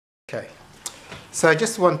Okay, so I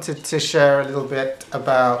just wanted to share a little bit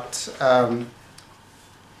about, I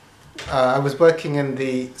was working in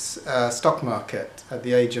the stock market at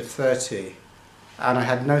the age of 30, and I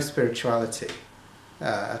had no spirituality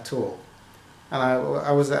at all. And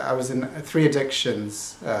I was in three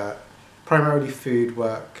addictions, primarily food,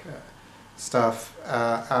 work, stuff,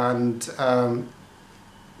 and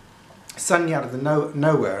suddenly out of the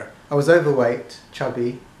nowhere, I was overweight,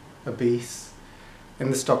 chubby, obese, in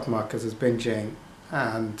the stock market. I was binging,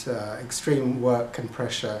 and extreme work and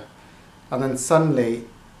pressure. And then suddenly,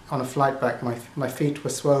 on a flight back, my feet were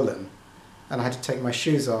swollen, and I had to take my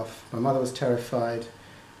shoes off. My mother was terrified,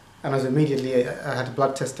 and I had a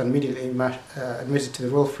blood test and immediately admitted to the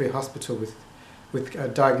Royal Free Hospital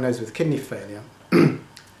with diagnosed with kidney failure.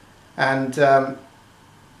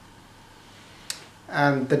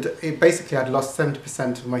 It basically I'd lost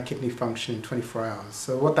 70% of my kidney function in 24 hours.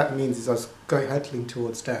 So what that means is I was hurtling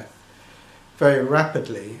towards death very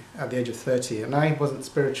rapidly at the age of 30, and I wasn't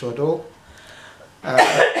spiritual at all.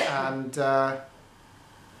 And the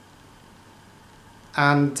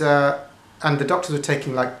doctors were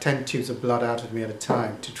taking like 10 tubes of blood out of me at a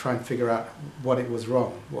time to try and figure out what was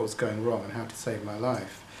going wrong, and how to save my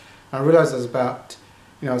life. And I realised I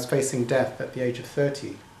was facing death at the age of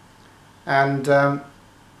 30. And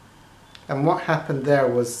what happened there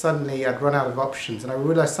was suddenly I'd run out of options, and I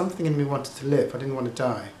realised something in me wanted to live. I didn't want to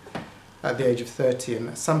die at the age of 30,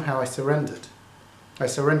 and somehow I surrendered. I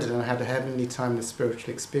surrendered, and I had a heavenly, timeless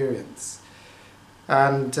spiritual experience.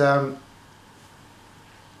 And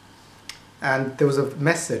there was a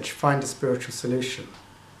message: find a spiritual solution.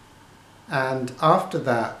 And after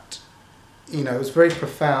that, it was very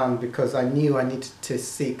profound, because I knew I needed to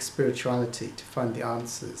seek spirituality to find the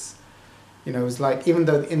answers. It was like, even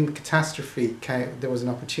though in catastrophe there was an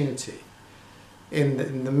opportunity,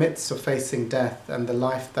 in the midst of facing death and the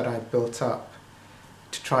life that I had built up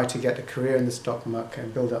to try to get a career in the stock market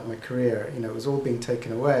and build up my career, it was all being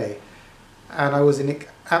taken away. And I was in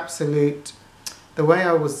absolute... The way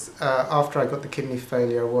I was, after I got the kidney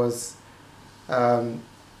failure, was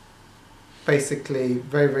basically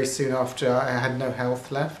very, very soon after I had no health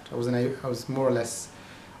left. I was more or less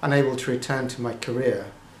unable to return to my career.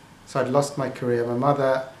 So I'd lost my career. My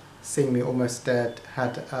mother, seeing me almost dead,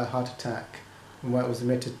 had a heart attack and was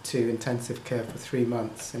admitted to intensive care for 3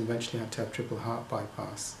 months, and eventually had to have triple heart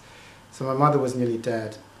bypass. So my mother was nearly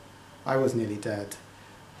dead. I was nearly dead.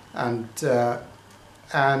 And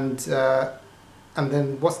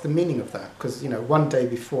then what's the meaning of that? Because one day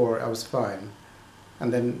before I was fine,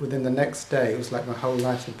 and then within the next day it was like my whole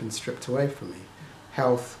life had been stripped away from me: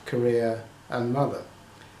 health, career, and mother.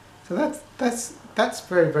 So that's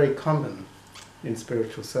very, very common in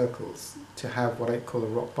spiritual circles, to have what I call a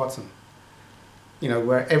rock bottom.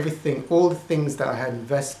 Where everything, all the things that I had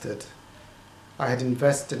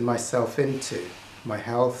invested myself into, my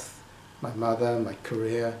health, my mother, my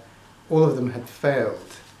career, all of them had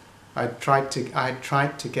failed. I had tried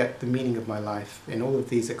to get the meaning of my life in all of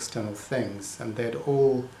these external things, and they had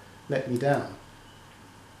all let me down.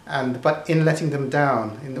 But in letting them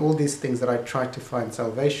down, in all these things that I tried to find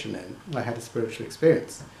salvation in, I had a spiritual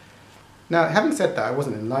experience. Now, having said that, I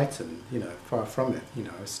wasn't enlightened, far from it.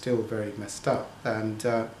 I was still very messed up. And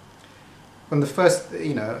one of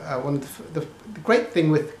the great thing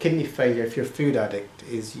with kidney failure, if you're a food addict,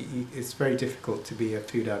 is it's very difficult to be a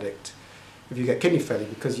food addict if you get kidney failure,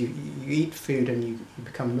 because you eat food and you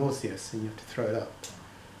become nauseous and you have to throw it up.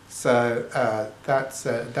 So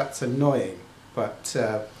that's annoying, but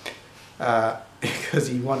because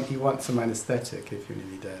you want some anesthetic if you're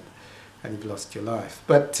nearly dead and you've lost your life.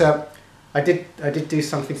 But I did do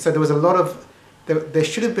something. So there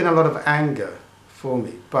should have been a lot of anger for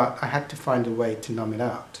me, but I had to find a way to numb it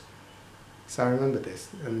out. So I remember this,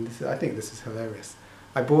 and I think this is hilarious.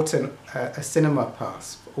 I bought a cinema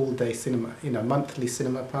pass, all-day cinema, monthly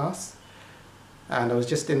cinema pass, and I was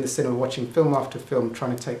just in the cinema watching film after film,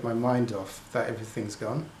 trying to take my mind off that everything's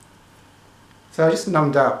gone. So I just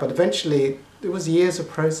numbed out, but eventually it was years of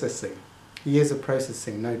processing,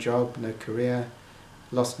 no job, no career,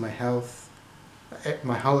 lost my health,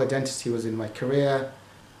 my whole identity was in my career,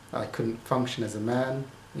 I couldn't function as a man,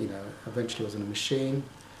 eventually I was in a machine.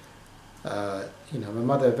 My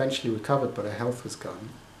mother eventually recovered, but her health was gone.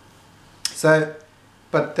 So,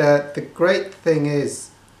 but the great thing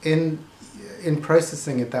is, in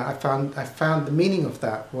processing it, that I found the meaning of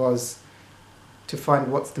that was to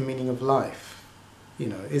find what's the meaning of life.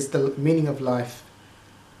 Is the meaning of life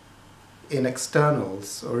in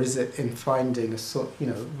externals, or is it in finding a sort?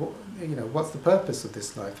 What's the purpose of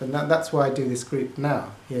this life? And that's why I do this group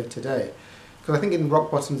now, here today, because I think in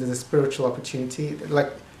rock bottoms there's a spiritual opportunity.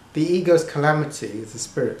 Like the ego's calamity is the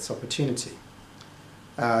spirit's opportunity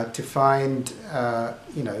to find,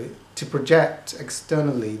 to project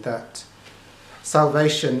externally that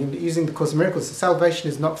salvation, using the Course of Miracles, salvation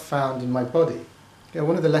is not found in my body.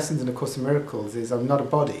 One of the lessons in the Course of Miracles is I'm not a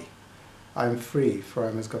body, I am free, for I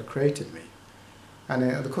am as God created me.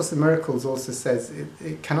 And the Course of Miracles also says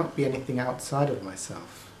it cannot be anything outside of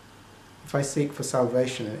myself. If I seek for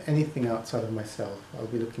salvation in anything outside of myself, I'll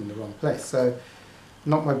be looking in the wrong place. So,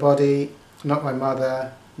 not my body, not my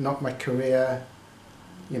mother, not my career,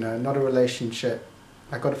 not a relationship.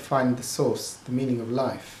 I've got to find the source, the meaning of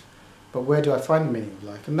life. But where do I find the meaning of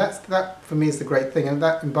life? And that for me is the great thing. And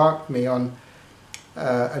that embarked me on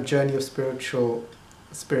a journey of spiritual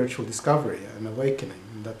discovery and awakening.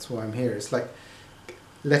 And that's why I'm here. It's like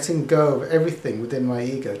letting go of everything within my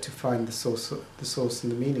ego to find the source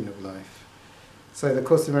and the meaning of life. So the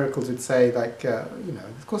Course of Miracles would say,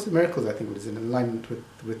 the Course of Miracles, I think, was in alignment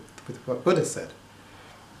with what Buddha said.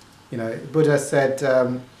 Buddha said,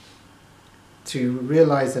 to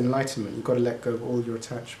realize enlightenment, you've got to let go of all your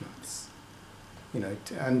attachments.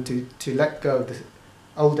 And to let go of the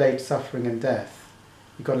old age, suffering and death,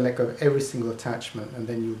 you've got to let go of every single attachment, and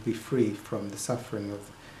then you'll be free from the suffering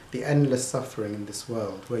of the endless suffering in this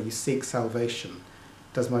world, where you seek salvation.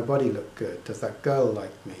 Does my body look good? Does that girl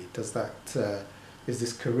like me? Is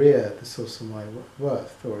this career the source of my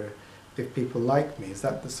worth? Or if people like me, is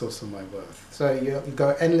that the source of my worth? So you go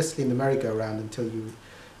endlessly in the merry-go-round until you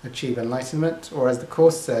achieve enlightenment, or as the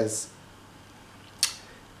Course says,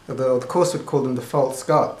 the Course would call them the false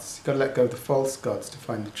gods. You've got to let go of the false gods to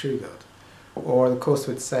find the true God. Or the Course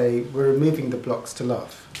would say, we're removing the blocks to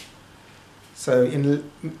love. So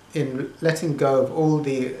in letting go of all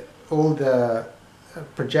the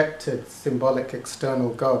projected symbolic external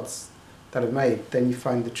gods that are made, then you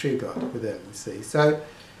find the true God within, you see. So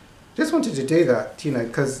just wanted to do that,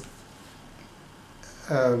 because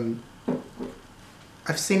I've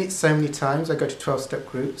seen it so many times. I go to 12-step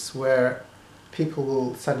groups where people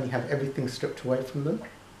will suddenly have everything stripped away from them.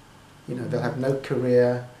 They'll have no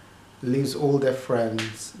career, lose all their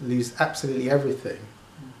friends, lose absolutely everything.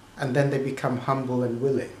 And then they become humble and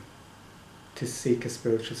willing to seek a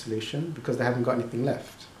spiritual solution because they haven't got anything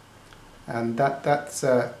left. And that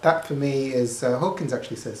for me is, Hawkins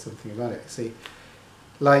actually says something about it. See,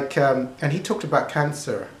 and he talked about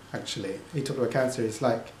cancer, actually. He talked about cancer. It's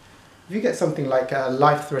like, if you get something like a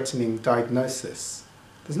life-threatening diagnosis,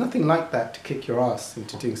 there's nothing like that to kick your ass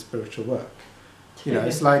into doing spiritual work.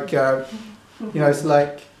 It's like, it's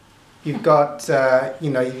like you've got,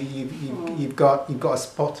 you've got a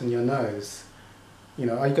spot on your nose.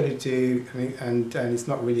 Are you going to do, and it's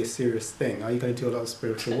not really a serious thing, are you going to do a lot of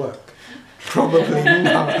spiritual work? Probably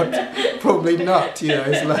not. Probably not.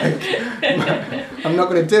 It's like, I'm not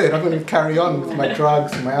going to do it. I'm going to carry on with my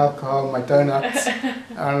drugs, my alcohol, my donuts, and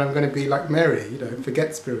I'm going to be like Mary.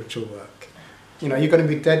 Forget spiritual work. You're going to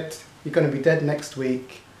be dead. You're going to be dead next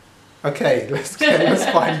week. Okay, let's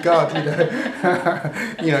find God.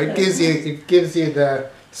 It gives you the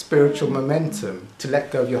spiritual momentum to let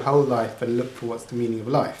go of your whole life and look for what's the meaning of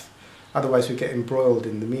life. Otherwise, we get embroiled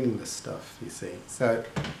in the meaningless stuff. You see, so.